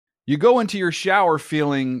You go into your shower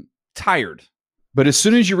feeling tired, but as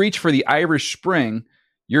soon as you reach for the Irish Spring,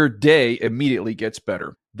 your day immediately gets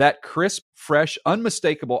better. That crisp, fresh,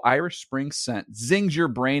 unmistakable Irish Spring scent zings your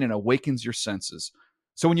brain and awakens your senses.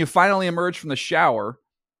 So when you finally emerge from the shower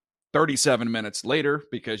 37 minutes later,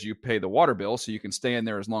 because you pay the water bill so you can stay in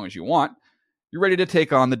there as long as you want, you're ready to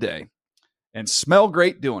take on the day and smell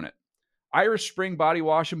great doing it. Irish Spring Body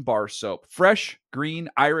Wash and Bar Soap. Fresh, green,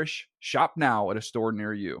 Irish. Shop now at a store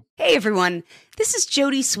near you. Hey, everyone. This is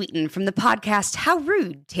Jody Sweeten from the podcast How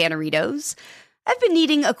Rude, Tanneritos. I've been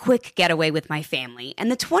needing a quick getaway with my family,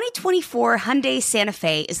 and the 2024 Hyundai Santa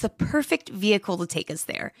Fe is the perfect vehicle to take us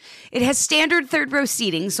there. It has standard third-row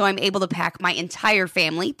seating, so I'm able to pack my entire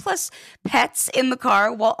family, plus pets, in the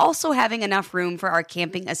car, while also having enough room for our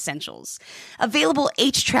camping essentials. Available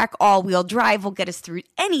H-Track all-wheel drive will get us through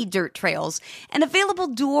any dirt trails, and available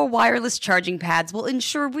dual wireless charging pads will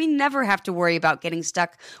ensure we never have to worry about getting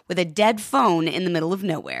stuck with a dead phone in the middle of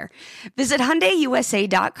nowhere. Visit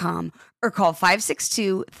HyundaiUSA.com or call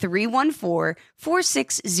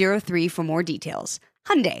 562-314-4603 for more details.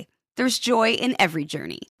 Hyundai, there's joy in every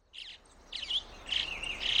journey.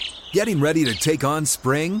 Getting ready to take on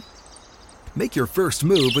spring? Make your first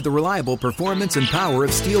move with the reliable performance and power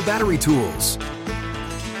of Steel battery tools.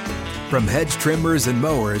 From hedge trimmers and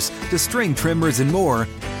mowers to string trimmers and more,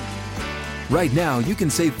 right now you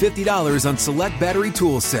can save $50 on select battery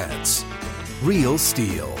tool sets. Real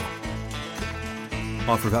Steel.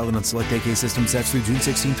 Offer valid on select AK system sets through June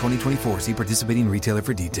 16, 2024. See participating retailer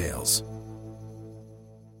for details.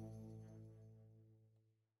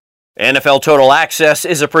 NFL Total Access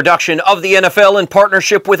is a production of the NFL in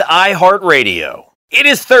partnership with iHeartRadio. It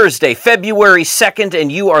is Thursday, February 2nd,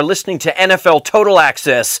 and you are listening to NFL Total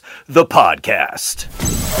Access, the podcast.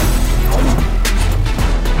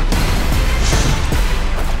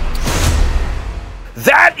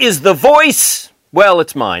 That is the voice. Well,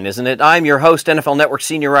 it's mine, isn't it? I'm your host, NFL Network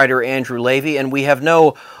senior writer Andrew Levy, and we have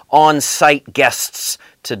no on-site guests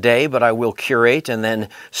today, but I will curate and then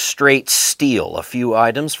straight steal a few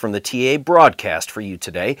items from the TA broadcast for you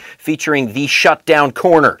today, featuring the shutdown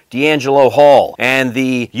corner, D'Angelo Hall, and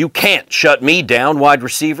the you can't shut me down wide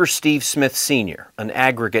receiver, Steve Smith Sr., an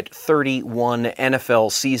aggregate 31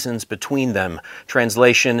 NFL seasons between them.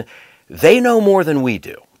 Translation, they know more than we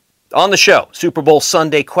do. On the show, Super Bowl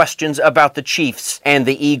Sunday questions about the Chiefs and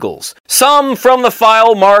the Eagles. Some from the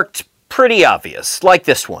file marked pretty obvious, like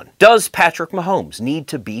this one. Does Patrick Mahomes need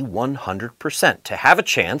to be 100% to have a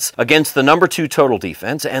chance against the number 2 total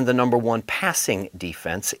defense and the number 1 passing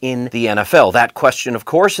defense in the NFL? That question, of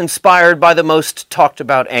course, inspired by the most talked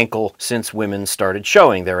about ankle since women started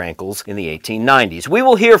showing their ankles in the 1890s. We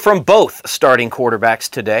will hear from both starting quarterbacks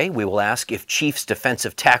today. We will ask if Chiefs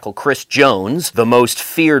defensive tackle Chris Jones, the most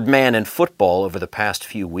feared man in football over the past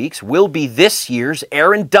few weeks, will be this year's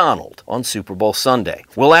Aaron Donald on Super Bowl Sunday.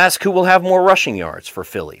 We'll ask who will have more rushing yards for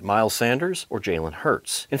Philly, Miles Sanders or Jalen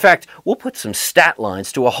Hurts. In fact, we'll put some stat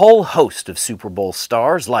lines to a whole host of Super Bowl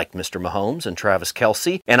stars like Mr. Mahomes and Travis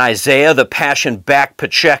Kelce, and Isaiah the Passion back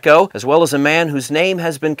Pacheco, as well as a man whose name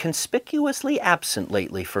has been conspicuously absent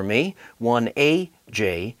lately for me, one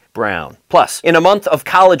A.J. Brown. Plus, in a month of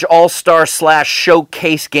college all-star /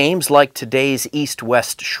 showcase games like today's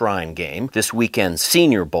East-West Shrine game, this weekend's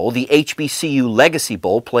Senior Bowl, the HBCU Legacy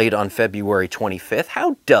Bowl played on February 25th,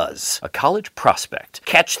 how does a college prospect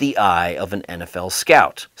catch the eye of an NFL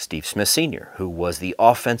scout? Steve Smith Sr., who was the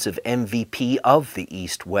offensive MVP of the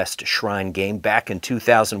East-West Shrine game back in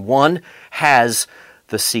 2001, has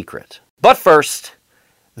the secret. But first,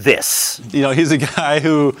 this. You know, he's a guy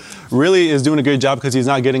who really is doing a good job because he's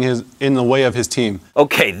not getting in the way of his team.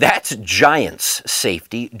 Okay, that's Giants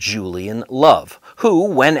safety Julian Love, who,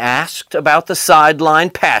 when asked about the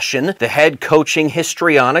sideline passion, the head coaching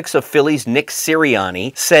histrionics of Philly's Nick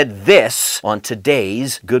Sirianni, said this on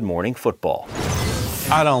today's Good Morning Football.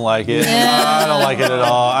 I don't like it. I don't like it at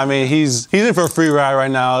all. I mean, he's in for a free ride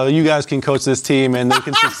right now. You guys can coach this team and they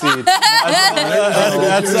can succeed.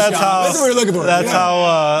 That's how we're looking for. That's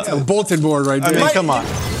how a bulletin board right there. I mean, come on.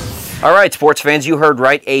 All right, sports fans, you heard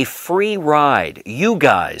right. A free ride. You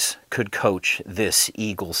guys could coach this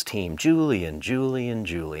Eagles team. Julian.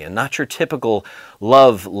 Not your typical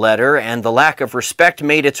love letter, and the lack of respect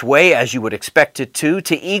made its way, as you would expect it to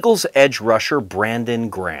Eagles edge rusher Brandon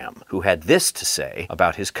Graham, who had this to say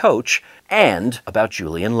about his coach and about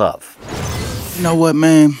Julian Love. You know what,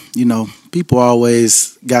 man? You know, people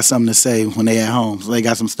always got something to say when they at home. So they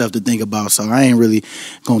got some stuff to think about. So I ain't really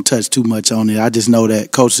going to touch too much on it. I just know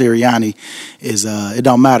that Coach Sirianni is, it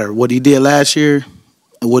don't matter. What he did last year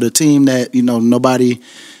with a team that, you know, nobody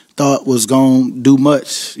thought was going to do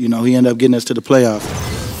much, you know, he ended up getting us to the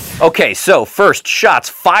playoffs. Okay, so first shots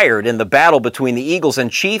fired in the battle between the Eagles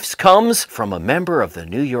and Chiefs comes from a member of the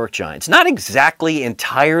New York Giants. Not exactly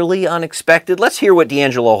entirely unexpected. Let's hear what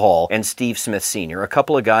D'Angelo Hall and Steve Smith Sr., a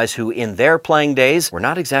couple of guys who in their playing days were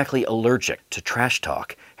not exactly allergic to trash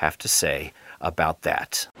talk, have to say about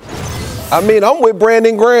that. I mean, I'm with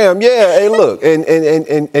Brandon Graham. Yeah, hey, look,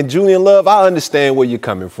 and Julian Love, I understand where you're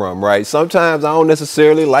coming from, right? Sometimes I don't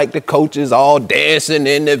necessarily like the coaches all dancing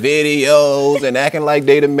in the videos and acting like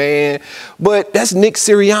they the man, but that's Nick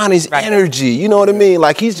Sirianni's energy. You know what I mean?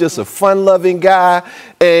 Like, he's just a fun-loving guy.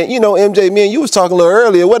 And, you know, MJ, me and you was talking a little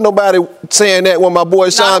earlier. Wasn't nobody saying that when my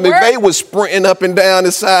boy Sean McVay was sprinting up and down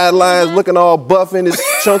the sidelines, looking all buff in his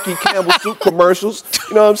chunky Campbell soup commercials.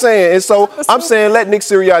 You know what I'm saying? And so I'm saying let Nick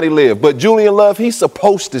Sirianni live. But Julian Love, he's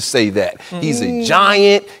supposed to say that. He's a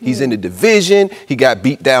giant. He's in the division. He got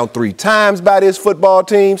beat down 3 times by this football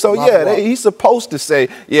team. So, he's supposed to say,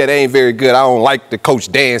 yeah, they ain't very good. I don't like the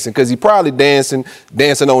coach dancing, because he probably dancing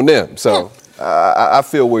on them. So I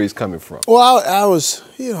feel where he's coming from. Well, I was,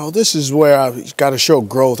 you know, this is where I got to show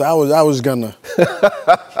growth. I had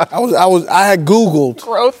Googled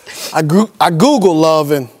growth. I Googled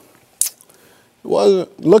Love, and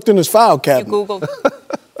looked in his file cabinet. You Googled.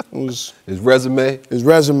 It was his resume. It was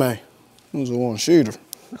a one-sheeter.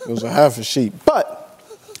 It was a half a sheet. But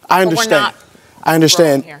I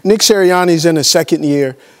understand. Nick Sirianni's in his second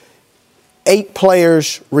year. 8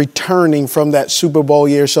 players returning from that Super Bowl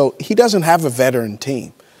year, so he doesn't have a veteran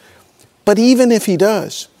team. But even if he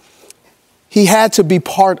does, he had to be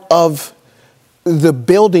part of the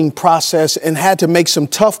building process and had to make some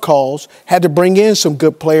tough calls, had to bring in some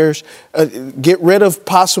good players, get rid of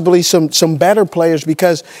possibly some better players,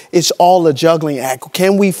 because it's all a juggling act.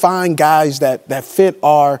 Can we find guys that fit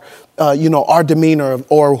our demeanor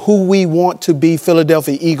or who we want to be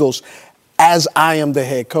Philadelphia Eagles as I am the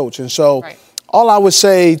head coach? And so all I would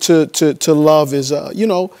say to Love is,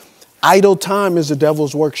 idle time is the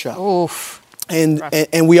devil's workshop. Oof.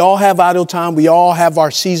 And we all have idle time. We all have our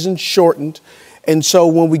season shortened. And so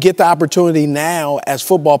when we get the opportunity now as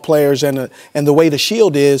football players, and the way the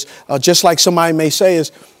Shield is, just like somebody may say,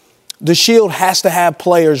 is the Shield has to have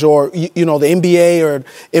players, or, the NBA or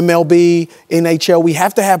MLB, NHL, we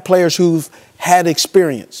have to have players who've had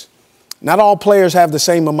experience. Not all players have the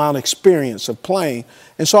same amount of experience of playing.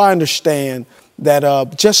 And so I understand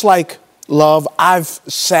that just like Love, I've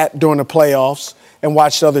sat during the playoffs and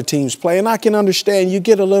watched other teams play, and I can understand you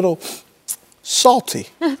get a little salty.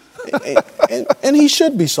 and he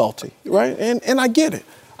should be salty, right? And I get it.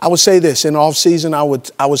 I would say this, in off season, I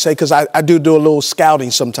would say, because I do a little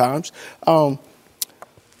scouting sometimes,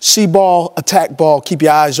 see ball, attack ball, keep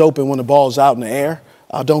your eyes open when the ball's out in the air.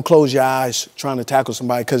 Don't close your eyes trying to tackle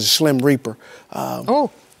somebody, because it's Slim Reaper.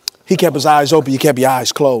 He kept his eyes open, you kept your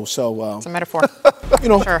eyes closed. So it's a metaphor.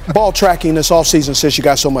 Sure. Ball tracking this offseason since you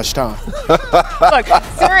got so much time. Look,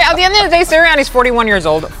 at the end of the day, Sirianni's 41 years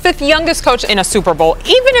old, 5th youngest coach in a Super Bowl.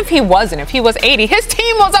 Even if he was 80, his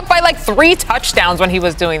team was up by like 3 touchdowns when he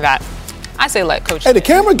was doing that. I say let coach. Hey, the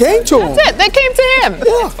camera came to him. That's it. They came to him.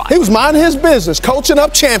 Yeah. He was minding his business, coaching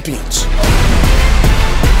up champions.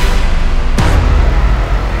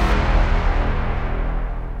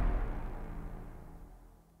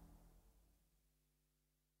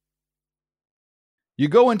 You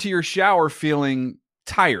go into your shower feeling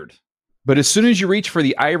tired, but as soon as you reach for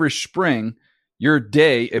the Irish Spring, your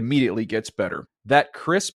day immediately gets better. That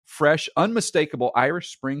crisp, fresh, unmistakable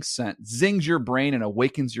Irish Spring scent zings your brain and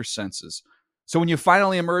awakens your senses. So when you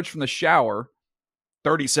finally emerge from the shower,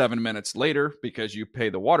 37 minutes later, because you pay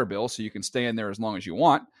the water bill so you can stay in there as long as you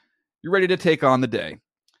want, you're ready to take on the day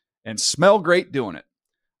and smell great doing it.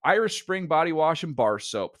 Irish Spring Body Wash and Bar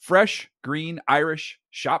Soap. Fresh, green, Irish.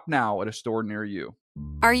 Shop now at a store near you.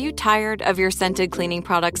 Are you tired of your scented cleaning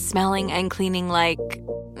products smelling and cleaning like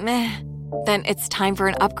meh? Then it's time for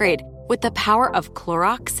an upgrade with the power of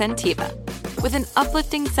Clorox Scentiva. With an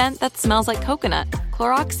uplifting scent that smells like coconut,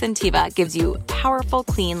 Clorox Scentiva gives you powerful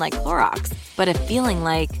clean like Clorox, but a feeling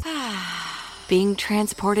like being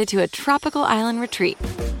transported to a tropical island retreat.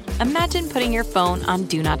 Imagine putting your phone on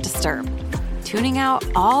Do Not Disturb, tuning out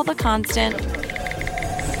all the constant,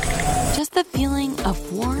 just the feeling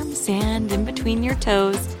of warm sand in between your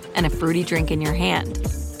toes and a fruity drink in your hand.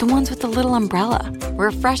 The ones with the little umbrella.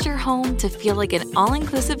 Refresh your home to feel like an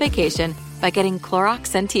all-inclusive vacation by getting Clorox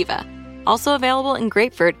Scentiva. Also available in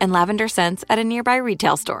grapefruit and lavender scents at a nearby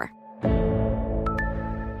retail store.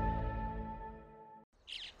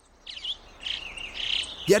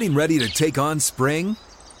 Getting ready to take on spring?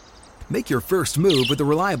 Make your first move with the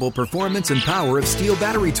reliable performance and power of Steel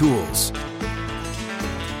battery tools.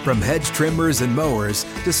 From hedge trimmers and mowers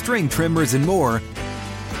to string trimmers and more,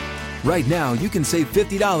 Right now, you can save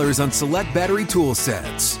 $50 on select battery tool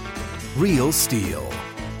sets. Real STIHL.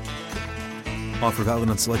 Offer valid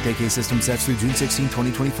on select AK system sets through June 16,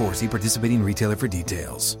 2024. See participating retailer for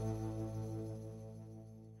details.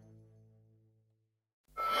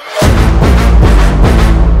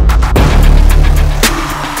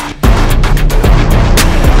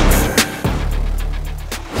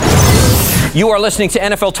 You are listening to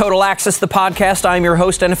NFL Total Access, the podcast. I'm your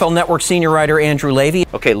host, NFL Network senior writer Andrew Levy.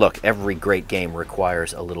 Okay, look, every great game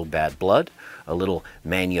requires a little bad blood, a little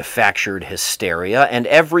manufactured hysteria, and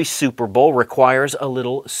every Super Bowl requires a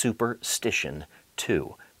little superstition,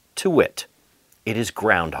 too. To wit, it is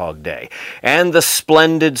Groundhog Day. And the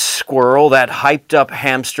splendid squirrel, that hyped-up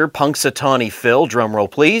hamster, Punxsutawney Phil,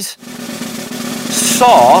 drumroll please,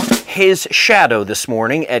 saw his shadow this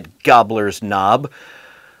morning at Gobbler's Knob.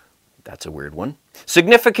 That's a weird one.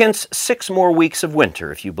 Significance, 6 more weeks of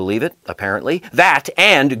winter, if you believe it, apparently. That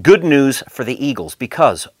and good news for the Eagles,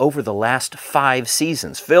 because over the last 5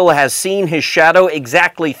 seasons, Phil has seen his shadow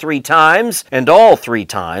exactly 3 times, and all 3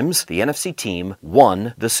 times, the NFC team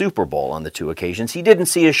won the Super Bowl. On the 2 occasions he didn't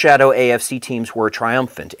see his shadow, AFC teams were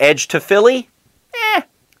triumphant. Edge to Philly?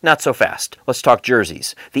 Not so fast. Let's talk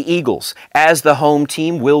jerseys. The Eagles, as the home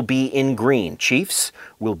team, will be in green. Chiefs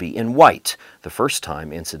will be in white. The first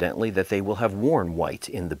time, incidentally, that they will have worn white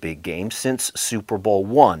in the big game since Super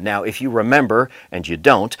Bowl I. Now, if you remember, and you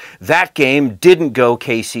don't, that game didn't go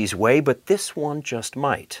KC's way, but this one just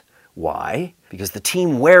might. Why? Because the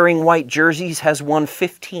team wearing white jerseys has won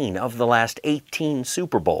 15 of the last 18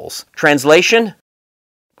 Super Bowls. Translation?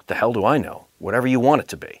 What the hell do I know? Whatever you want it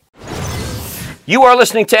to be. You are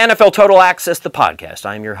listening to NFL Total Access, the podcast.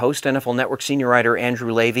 I'm your host, NFL Network senior writer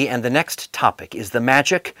Andrew Levy, and the next topic is the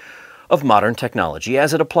magic of modern technology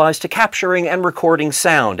as it applies to capturing and recording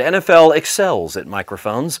sound. NFL excels at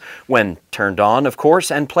microphones when turned on, of course,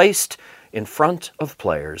 and placed in front of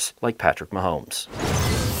players like Patrick Mahomes.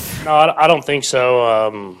 No, I don't think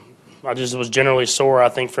so. I just was generally sore, I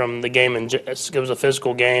think, from the game. And it was a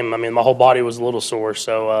physical game. I mean, my whole body was a little sore,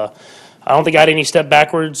 so I don't think I had any step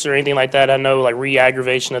backwards or anything like that. I know, like,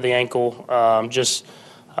 re-aggravation of the ankle, the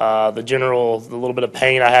little bit of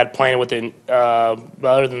pain I had playing with it. But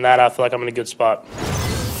other than that, I feel like I'm in a good spot.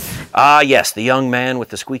 Yes, the young man with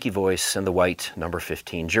the squeaky voice and the white number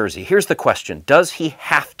 15 jersey. Here's the question. Does he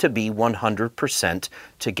have to be 100%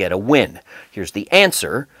 to get a win? Here's the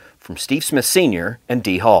answer from Steve Smith Sr. and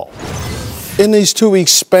D. Hall. In these 2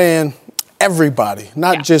 weeks span, everybody,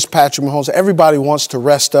 not just Patrick Mahomes, everybody wants to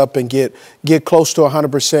rest up and get close to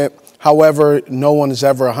 100%. However, no one is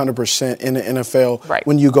ever 100% in the NFL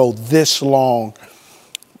when you go this long.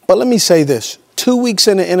 But let me say this. 2 weeks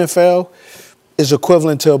in the NFL is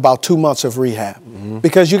equivalent to about 2 months of rehab. Mm-hmm.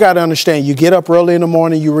 Because you got to understand, you get up early in the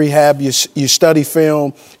morning, you rehab, you study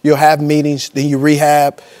film, you'll have meetings, then you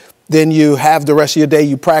rehab, then you have the rest of your day,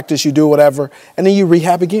 you practice, you do whatever, and then you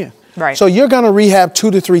rehab again. Right. So you're going to rehab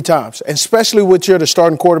 2 to 3 times, and especially with you're the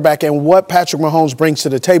starting quarterback and what Patrick Mahomes brings to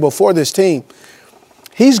the table for this team.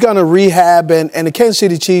 He's going to rehab, and the Kansas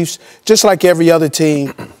City Chiefs, just like every other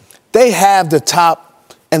team, they have the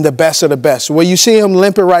top and the best of the best. Where you see him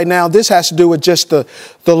limping right now, this has to do with just the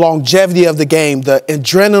longevity of the game, the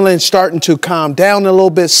adrenaline starting to calm down a little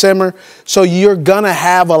bit, simmer. So you're going to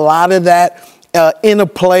have a lot of that in a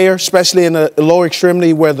player, especially in the lower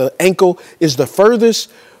extremity where the ankle is the furthest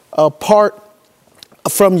part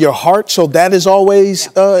from your heart. So that is always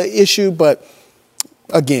an issue. But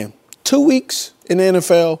again, 2 weeks in the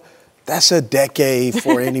NFL, that's a decade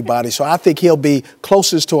for anybody. So I think he'll be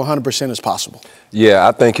closest to 100% as possible. Yeah,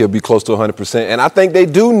 I think he'll be close to 100%. And I think they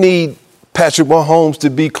do need Patrick Mahomes to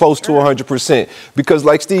be close to 100% because,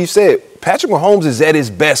 like Steve said, Patrick Mahomes is at his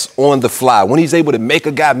best on the fly. When he's able to make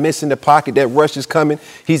a guy miss in the pocket, that rush is coming,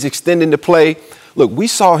 he's extending the play. Look, we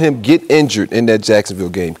saw him get injured in that Jacksonville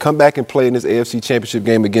game, come back and play in this AFC Championship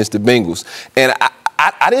game against the Bengals. And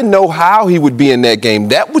I didn't know how he would be in that game.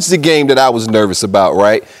 That was the game that I was nervous about,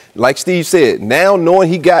 right? Like Steve said, now knowing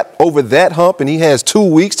he got over that hump and he has 2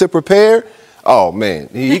 weeks to prepare, oh, man,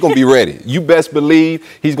 he's going to be ready. You best believe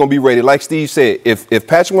he's going to be ready. Like Steve said, if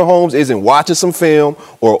Patrick Mahomes isn't watching some film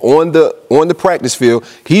or on the practice field,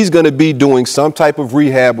 he's going to be doing some type of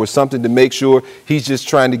rehab or something to make sure he's just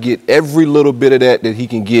trying to get every little bit of that he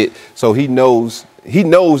can get so he knows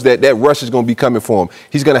that rush is going to be coming for him.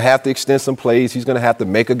 He's going to have to extend some plays. He's going to have to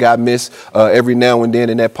make a guy miss every now and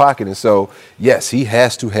then in that pocket. And so, yes, he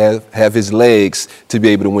has to have his legs to be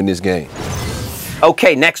able to win this game.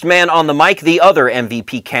 Okay, next man on the mic, the other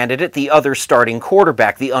MVP candidate, the other starting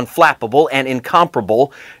quarterback, the unflappable and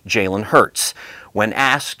incomparable Jalen Hurts. When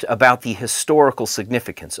asked about the historical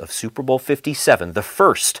significance of Super Bowl 57, the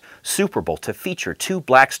first Super Bowl to feature two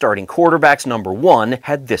black starting quarterbacks, number one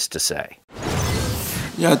had this to say.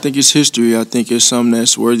 Yeah, I think it's history. I think it's something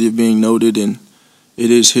that's worthy of being noted, and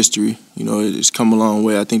it is history. You know, it's come a long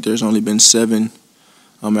way. I think there's only been 7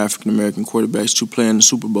 African-American quarterbacks to play in the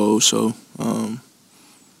Super Bowl, so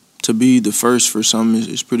to be the first for some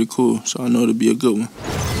is pretty cool. So I know it'll be a good one.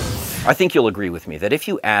 I think you'll agree with me that if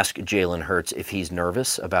you ask Jalen Hurts if he's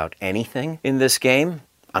nervous about anything in this game,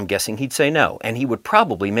 I'm guessing he'd say no, and he would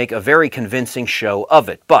probably make a very convincing show of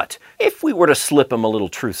it. But if we were to slip him a little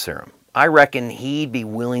truth serum, I reckon he'd be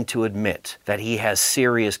willing to admit that he has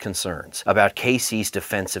serious concerns about KC's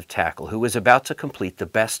defensive tackle, who is about to complete the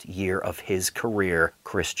best year of his career,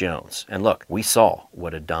 Chris Jones. And look, we saw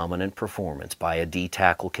what a dominant performance by a D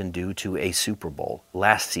tackle can do to a Super Bowl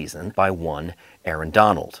last season by one Aaron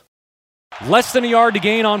Donald. Less than a yard to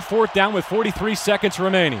gain on 4th down with 43 seconds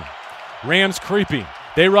remaining. Rams creeping.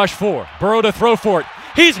 They rush 4. Burrow to throw for it.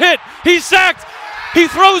 He's hit. He's sacked. He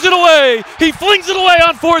throws it away. He flings it away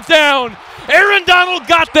on 4th down. Aaron Donald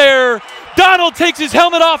got there. Donald takes his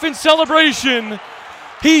helmet off in celebration.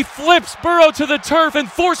 He flips Burrow to the turf and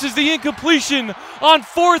forces the incompletion on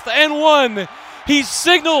 4th and 1. He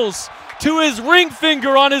signals to his ring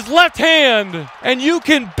finger on his left hand. And you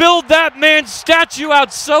can build that man's statue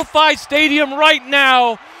out SoFi Stadium right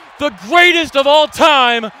now. The greatest of all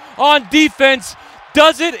time on defense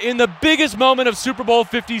does it in the biggest moment of Super Bowl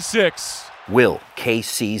 56. Will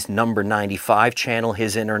KC's number 95 channel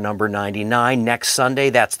his inner number 99 next Sunday?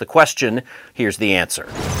 That's the question. Here's the answer.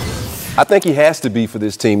 I think he has to be for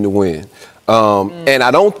this team to win. And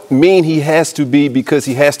I don't mean he has to be because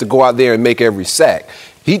he has to go out there and make every sack.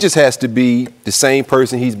 He just has to be the same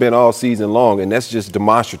person he's been all season long, and that's just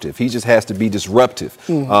demonstrative. He just has to be disruptive.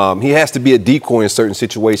 He has to be a decoy in certain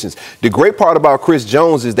situations. The great part about Chris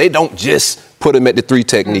Jones is they don't just put him at the 3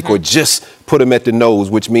 technique or just put him at the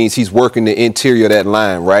nose, which means he's working the interior of that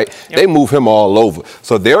line, right? Yep. They move him all over.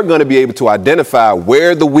 So they're going to be able to identify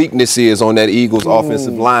where the weakness is on that Eagles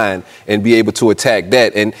offensive line and be able to attack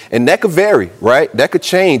that. And that could vary, right? That could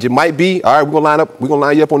change. It might be, all right, we're going to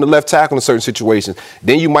line you up on the left tackle in certain situations.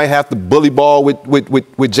 Then you might have to bully ball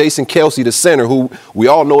with Jason Kelce, the center, who we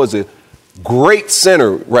all know is a great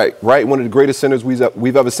center, right? One of the greatest centers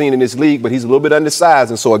we've ever seen in this league, but he's a little bit undersized.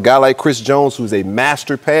 And so a guy like Chris Jones, who's a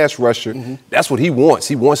master pass rusher, that's what he wants.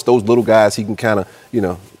 He wants those little guys he can kind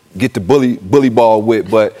of, get the bully ball with.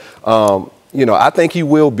 But, I think he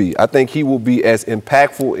will be. I think he will be as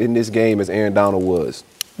impactful in this game as Aaron Donald was.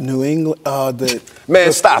 New England,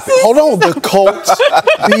 stop it. Hold on, the Colts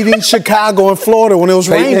beating Chicago and Florida when it was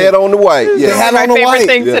raining. They had on the white. Yeah. They had on the white.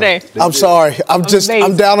 Thing today. I'm sorry. I'm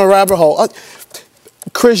down a rabbit hole.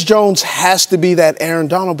 Chris Jones has to be that Aaron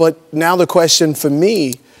Donald, but now the question for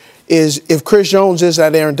me is if Chris Jones is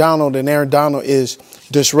that Aaron Donald and Aaron Donald is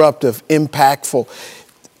disruptive, impactful.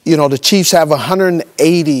 The Chiefs have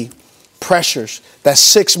 180 pressures. That's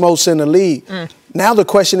 6th most in the league. Now the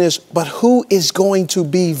question is, but who is going to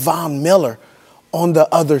be Von Miller on the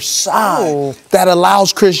other side that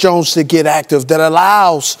allows Chris Jones to get active, that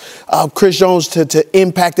allows Chris Jones to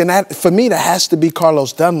impact? And that, for me, that has to be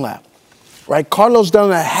Carlos Dunlap, right? Carlos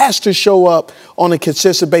Dunlap has to show up on a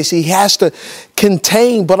consistent basis. He has to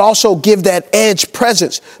contain, but also give that edge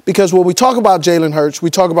presence. Because when we talk about Jalen Hurts, we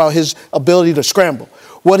talk about his ability to scramble,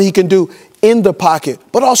 what he can do in the pocket,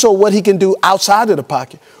 but also what he can do outside of the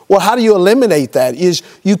pocket. Well, how do you eliminate that? Is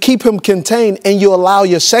you keep him contained and you allow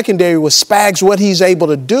your secondary with Spags what he's able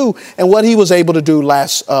to do, and what he was able to do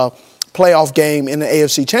last playoff game in the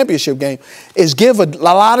AFC Championship game is give a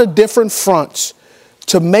lot of different fronts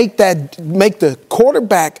to make the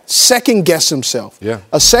quarterback second-guess himself. Yeah.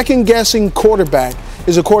 A second-guessing quarterback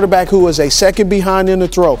is a quarterback who is a second behind in the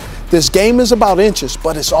throw. This game is about inches,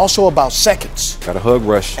 but it's also about seconds. Got a hug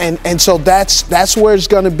rush. And so that's where it's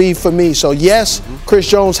going to be for me. So, yes, Chris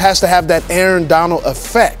Jones has to have that Aaron Donald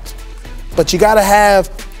effect, but you got to have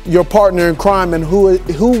your partner in crime, and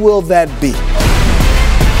who will that be?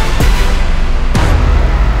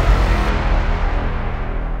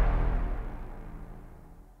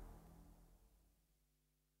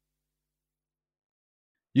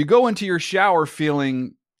 You go into your shower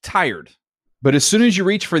feeling tired, but as soon as you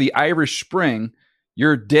reach for the Irish Spring,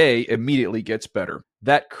 your day immediately gets better.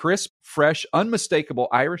 That crisp, fresh, unmistakable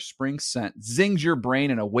Irish Spring scent zings your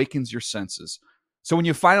brain and awakens your senses. So when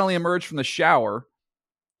you finally emerge from the shower,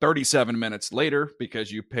 37 minutes later, because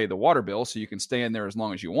you pay the water bill so you can stay in there as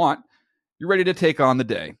long as you want, you're ready to take on the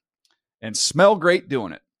day. and smell great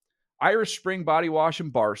doing it. Irish Spring Body Wash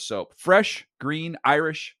and Bar Soap. Fresh, green,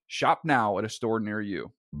 Irish. Shop now at a store near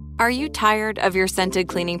you. Are you tired of your scented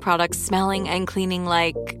cleaning products smelling and cleaning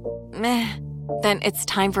like meh? Then it's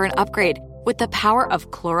time for an upgrade with the power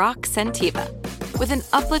of Clorox Scentiva. With an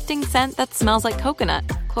uplifting scent that smells like coconut,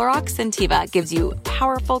 Clorox Scentiva gives you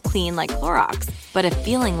powerful clean like Clorox, but a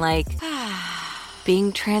feeling like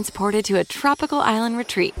being transported to a tropical island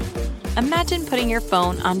retreat. Imagine putting your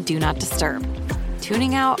phone on Do Not Disturb,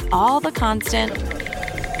 tuning out all the constant,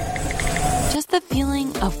 just the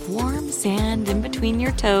feeling of warm sand in between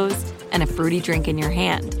your toes and a fruity drink in your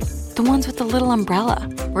hand. The ones with the little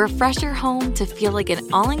umbrella. Refresh your home to feel like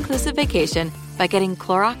an all-inclusive vacation by getting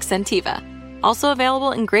Clorox Scentiva. Also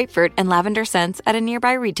available in grapefruit and lavender scents at a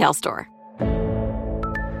nearby retail store.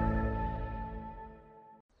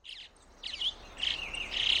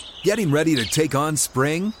 Getting ready to take on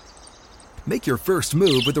spring? Make your first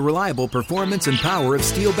move with the reliable performance and power of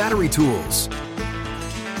Steel battery tools.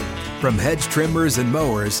 From hedge trimmers and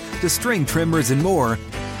mowers to string trimmers and more,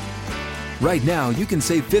 right now you can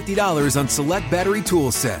save $50 on select battery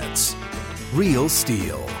tool sets. Real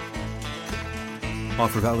Steel.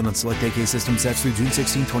 Offer valid on select AK system sets through June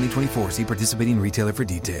 16, 2024. See participating retailer for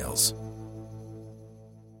details.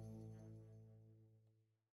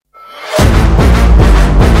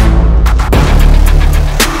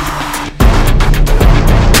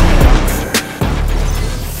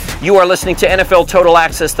 You are listening to NFL Total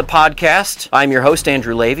Access, the podcast. I'm your host,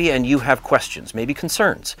 Andrew Levy, and you have questions, maybe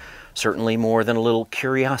concerns, certainly more than a little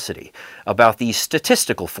curiosity about the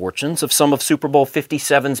statistical fortunes of some of Super Bowl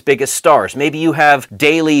 57's biggest stars. Maybe you have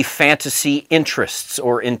daily fantasy interests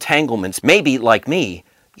or entanglements. Maybe, like me,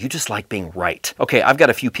 you just like being right. Okay, I've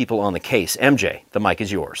got a few people on the case. MJ, the mic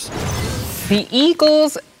is yours. The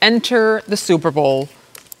Eagles enter the Super Bowl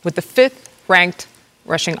with the 5th-ranked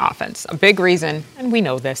rushing offense. A big reason, and we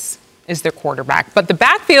know this, is their quarterback. But the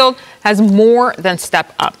backfield has more than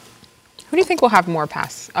stepped up. Who do you think will have more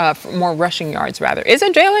rushing yards, rather? Is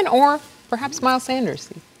it Jalen or perhaps Miles Sanders?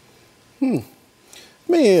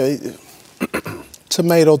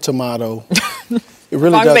 Tomato. It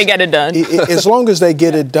really as long as they get it done. As long as they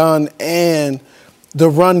get it done, and the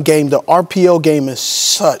run game, the RPO game is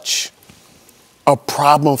such a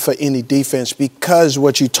problem for any defense because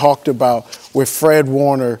what you talked about with Fred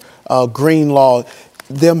Warner, Greenlaw,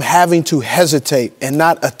 them having to hesitate and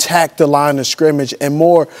not attack the line of scrimmage and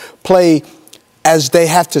more play as they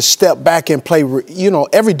have to step back and play.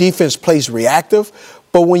 Every defense plays reactive,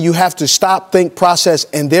 but when you have to stop, think, process,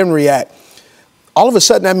 and then react, all of a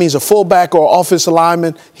sudden that means a fullback or offensive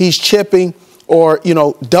lineman, he's chipping or,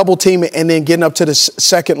 double teaming and then getting up to the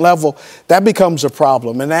second level. That becomes a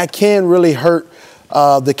problem, and that can really hurt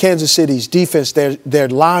the Kansas City's defense, their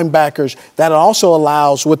linebackers. That also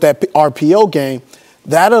allows, with that RPO game,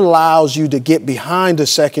 that allows you to get behind the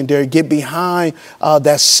secondary, get behind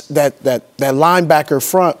that linebacker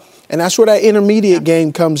front. And that's where that intermediate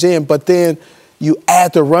game comes in. But then you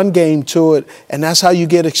add the run game to it, and that's how you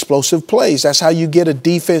get explosive plays. That's how you get a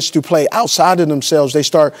defense to play outside of themselves. They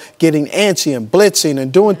start getting antsy and blitzing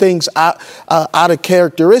and doing things out of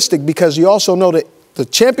characteristic, because you also know that the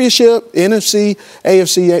championship, NFC,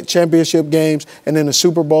 AFC championship games, and then the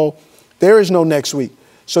Super Bowl, there is no next week.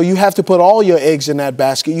 So you have to put all your eggs in that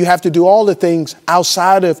basket. You have to do all the things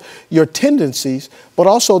outside of your tendencies, but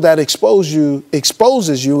also that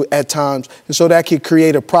exposes you at times. And so that could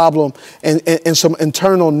create a problem and some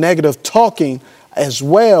internal negative talking as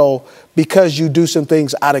well, because you do some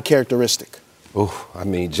things out of characteristic.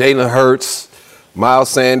 Jalen Hurts, Miles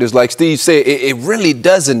Sanders, like Steve said, it really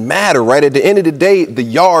doesn't matter, right? At the end of the day, the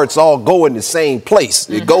yards all go in the same place.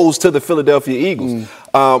 Mm-hmm. It goes to the Philadelphia Eagles.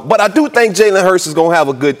 But I do think Jalen Hurts is going to have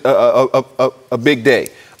a big day.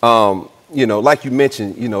 Like you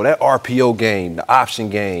mentioned, that RPO game, the option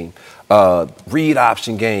game, read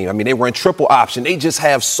option game. They run triple option. They just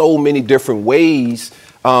have so many different ways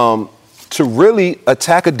to really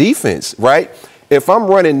attack a defense, right? If I'm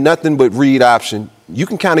running nothing but read option, you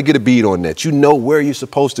can kind of get a beat on that. You know where you're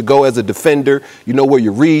supposed to go as a defender. You know where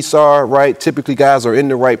your reads are, right? Typically, guys are in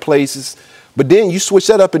the right places. But then you switch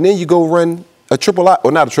that up, and then you go run a triple option,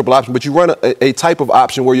 or not a triple option, but you run a type of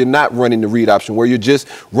option where you're not running the read option, where you're just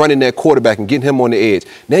running that quarterback and getting him on the edge.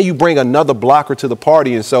 Now you bring another blocker to the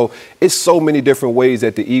party. And so it's so many different ways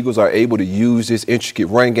that the Eagles are able to use this intricate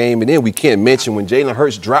run game. And then we can't mention when Jalen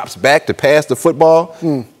Hurts drops back to pass the football,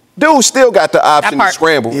 dude still got the option to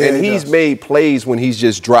scramble. Yeah, and he's made plays when he's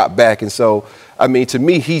just dropped back. And so, to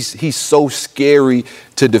me, he's so scary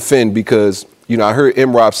to defend because, I heard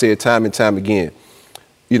Imrov say it time and time again.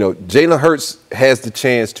 Jalen Hurts has the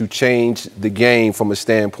chance to change the game from a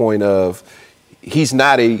standpoint of he's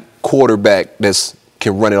not a quarterback that's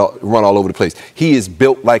can run all over the place. He is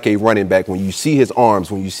built like a running back. When you see his arms,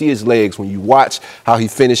 when you see his legs, when you watch how he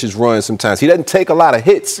finishes runs sometimes, he doesn't take a lot of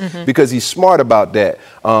hits because he's smart about that.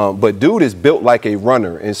 But dude is built like a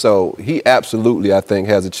runner. And so he absolutely, I think,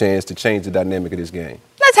 has a chance to change the dynamic of this game.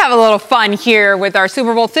 Let's have a little fun here with our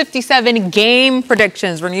Super Bowl 57 game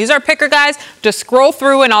predictions. We're going to use our picker guys to scroll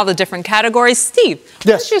through in all the different categories. Steve,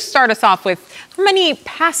 why don't you start us off with how many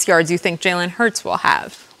pass yards you think Jalen Hurts will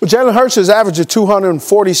have? Well, Jalen Hurts is averaging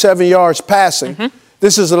 247 yards passing.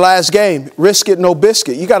 This is the last game. Risk it, no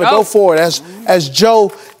biscuit. You got to go for it, as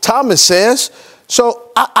Joe Thomas says. So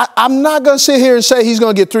I'm not going to sit here and say he's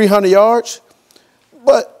going to get 300 yards,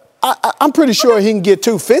 but I'm pretty sure he can get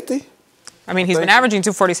 250. I mean, he's been averaging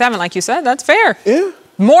 247, like you said. That's fair. Yeah.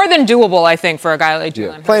 More than doable, I think, for a guy like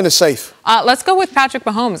Jalen Hurts. Playing it safe. Let's go with Patrick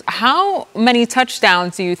Mahomes. How many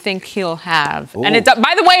touchdowns do you think he'll have? Ooh. And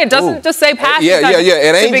by the way, it doesn't just say passing. Yeah.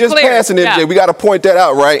 It ain't just passing. We got to point that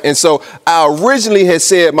out, right? And so I originally had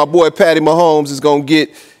said my boy Patty Mahomes is going to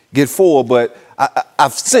get 4, but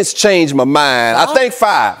I've since changed my mind. I think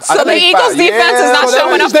 5. So the Eagles defense is not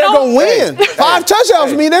showing up. They're going to win. 5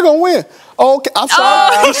 touchdowns mean they're going to win. Okay, I'm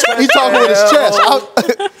sorry. He's talking with his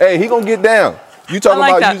chest. Hey, he going to get down. You talking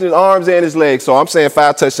about using his arms and his legs, so I'm saying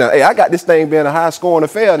 5 touchdowns. Hey, I got this thing being a high-scoring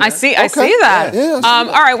affair now. I see that. Yeah, all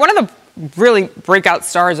right, one of the really breakout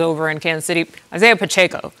stars over in Kansas City, Isaiah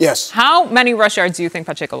Pacheco. Yes. How many rush yards do you think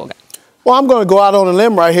Pacheco will get? Well, I'm going to go out on a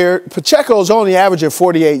limb right here. Pacheco's only averaging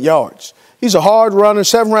 48 yards. He's a hard runner,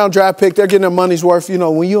 7th-round draft pick. They're getting their money's worth.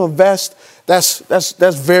 When you invest, that's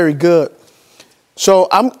very good. So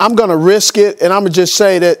I'm going to risk it, and I'm going to just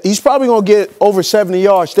say that he's probably going to get over 70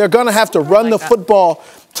 yards. They're going to have to run the football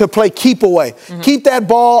to play keep away. Keep that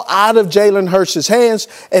ball out of Jalen Hurts' hands,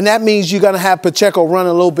 and that means you're going to have Pacheco run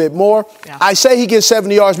a little bit more. Yeah. I say he gets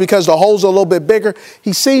 70 yards because the holes are a little bit bigger.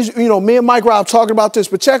 He seems, me and Mike Rob talking about this,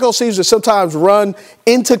 Pacheco seems to sometimes run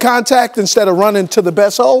into contact instead of running to the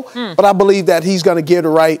best hole, but I believe that he's going to get it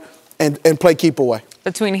right and play keep away.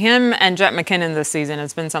 Between him and Jet McKinnon this season,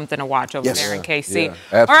 it's been something to watch over there in KC.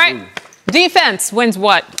 Yeah, all right, defense wins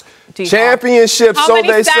what? Championships, so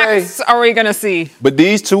they say. How many sacks are we going to see? But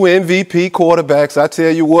these 2 MVP quarterbacks, I tell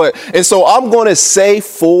you what. And so I'm going to say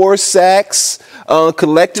 4 sacks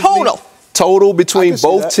collectively. Total between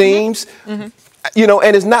both teams. And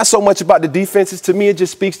it's not so much about the defenses. To me, it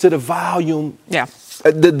just speaks to the volume. Yeah.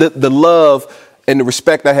 The love and the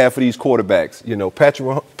respect I have for these quarterbacks.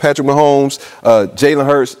 Patrick Mahomes, Jalen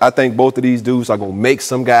Hurts, I think both of these dudes are going to make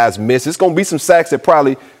some guys miss. It's going to be some sacks that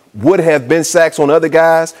probably would have been sacks on other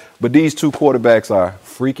guys, but these 2 quarterbacks are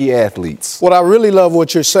freaky athletes. What I really love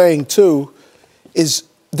what you're saying, too, is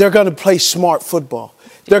they're going to play smart football.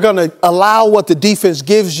 They're going to allow what the defense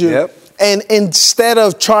gives you. Yep. And instead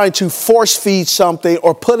of trying to force feed something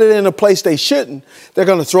or put it in a place they shouldn't, they're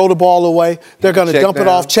going to throw the ball away. They're going to dump it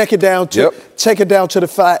off, check it down to the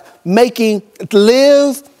flat,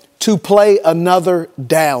 live to play another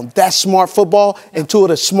down. That's smart football, and 2 of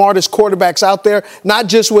the smartest quarterbacks out there, not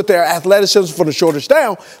just with their athleticism for the shoulders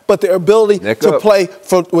down, but their ability to play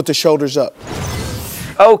with the shoulders up.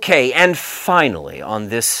 Okay, and finally on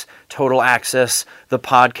this Total Access, the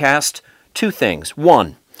podcast, 2 things.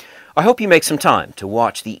 1, I hope you make some time to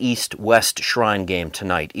watch the East-West Shrine game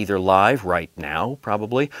tonight, either live right now,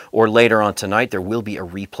 probably, or later on tonight. There will be a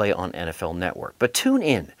replay on NFL Network. But tune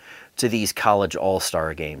in to these college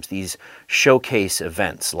all-star games, these showcase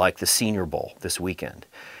events like the Senior Bowl this weekend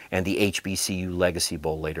and the HBCU Legacy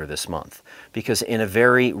Bowl later this month. Because in a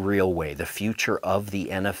very real way, the future of the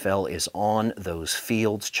NFL is on those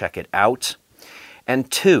fields. Check it out. And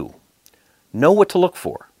 2, know what to look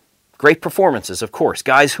for. Great performances, of course.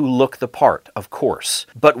 Guys who look the part, of course.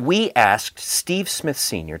 But we asked Steve Smith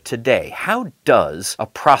Sr. today, how does a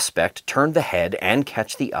prospect turn the head and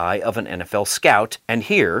catch the eye of an NFL scout? And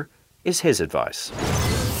here is his advice.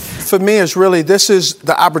 For me, this is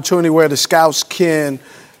the opportunity where the scouts can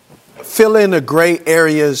fill in the gray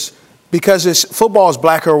areas because football is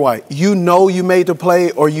black or white. You made the play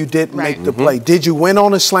or you didn't make the play. Did you win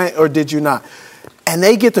on a slant or did you not? And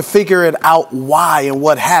they get to figure it out why and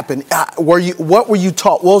what happened. What were you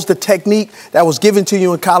taught? What was the technique that was given to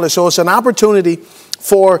you in college? So it's an opportunity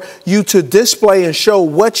for you to display and show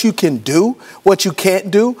what you can do, what you can't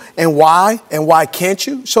do, and why can't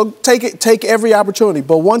you. So take every opportunity.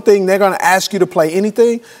 But one thing, they're going to ask you to play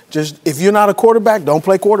anything. Just if you're not a quarterback, don't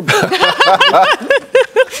play quarterback.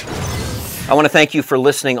 I want to thank you for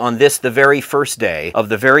listening on this, the very first day of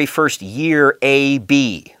the very first year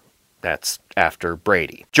AB. That's after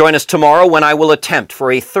Brady. Join us tomorrow when I will attempt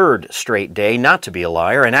for a third straight day not to be a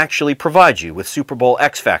liar and actually provide you with Super Bowl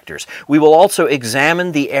X Factors. We will also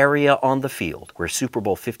examine the area on the field where Super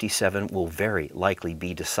Bowl 57 will very likely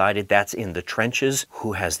be decided. That's in the trenches.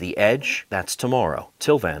 Who has the edge? That's tomorrow.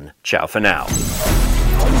 Till then, ciao for now.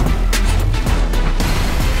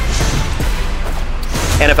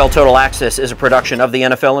 NFL Total Access is a production of the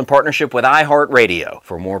NFL in partnership with iHeartRadio.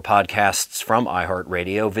 For more podcasts from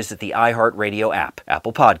iHeartRadio, visit the iHeartRadio app,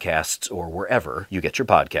 Apple Podcasts, or wherever you get your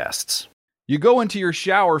podcasts. You go into your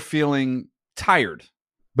shower feeling tired,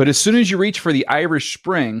 but as soon as you reach for the Irish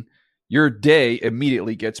Spring, your day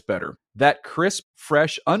immediately gets better. That crisp,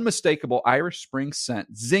 fresh, unmistakable Irish Spring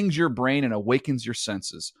scent zings your brain and awakens your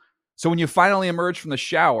senses. So when you finally emerge from the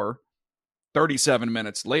shower 37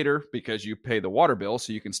 minutes later, because you pay the water bill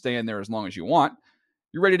so you can stay in there as long as you want,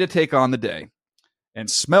 you're ready to take on the day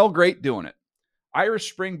and smell great doing it.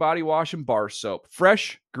 Irish Spring Body Wash and Bar Soap.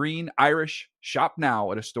 Fresh, green, Irish. Shop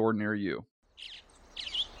now at a store near you.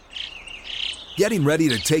 Getting ready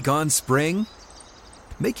to take on spring?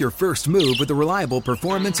 Make your first move with the reliable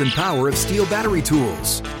performance and power of Steel battery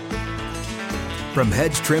tools. From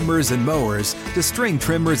hedge trimmers and mowers to string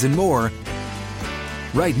trimmers and more,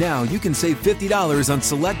 right now, you can save $50 on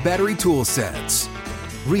select battery tool sets.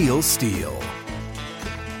 Real Steel.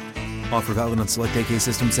 Offer valid on select AK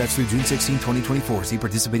system sets through June 16, 2024. See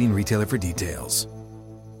participating retailer for details.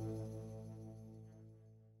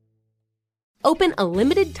 Open a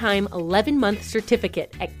limited-time 11-month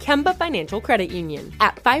certificate at Kemba Financial Credit Union.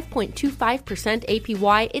 At 5.25%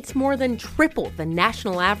 APY, it's more than triple the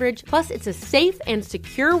national average, plus it's a safe and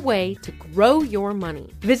secure way to grow your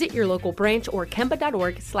money. Visit your local branch or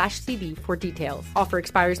kemba.org/CD for details. Offer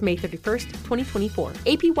expires May 31st, 2024.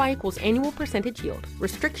 APY equals annual percentage yield.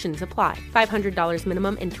 Restrictions apply. $500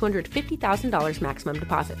 minimum and $250,000 maximum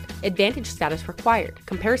deposit. Advantage status required.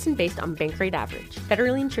 Comparison based on bank rate average.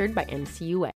 Federally insured by NCUA.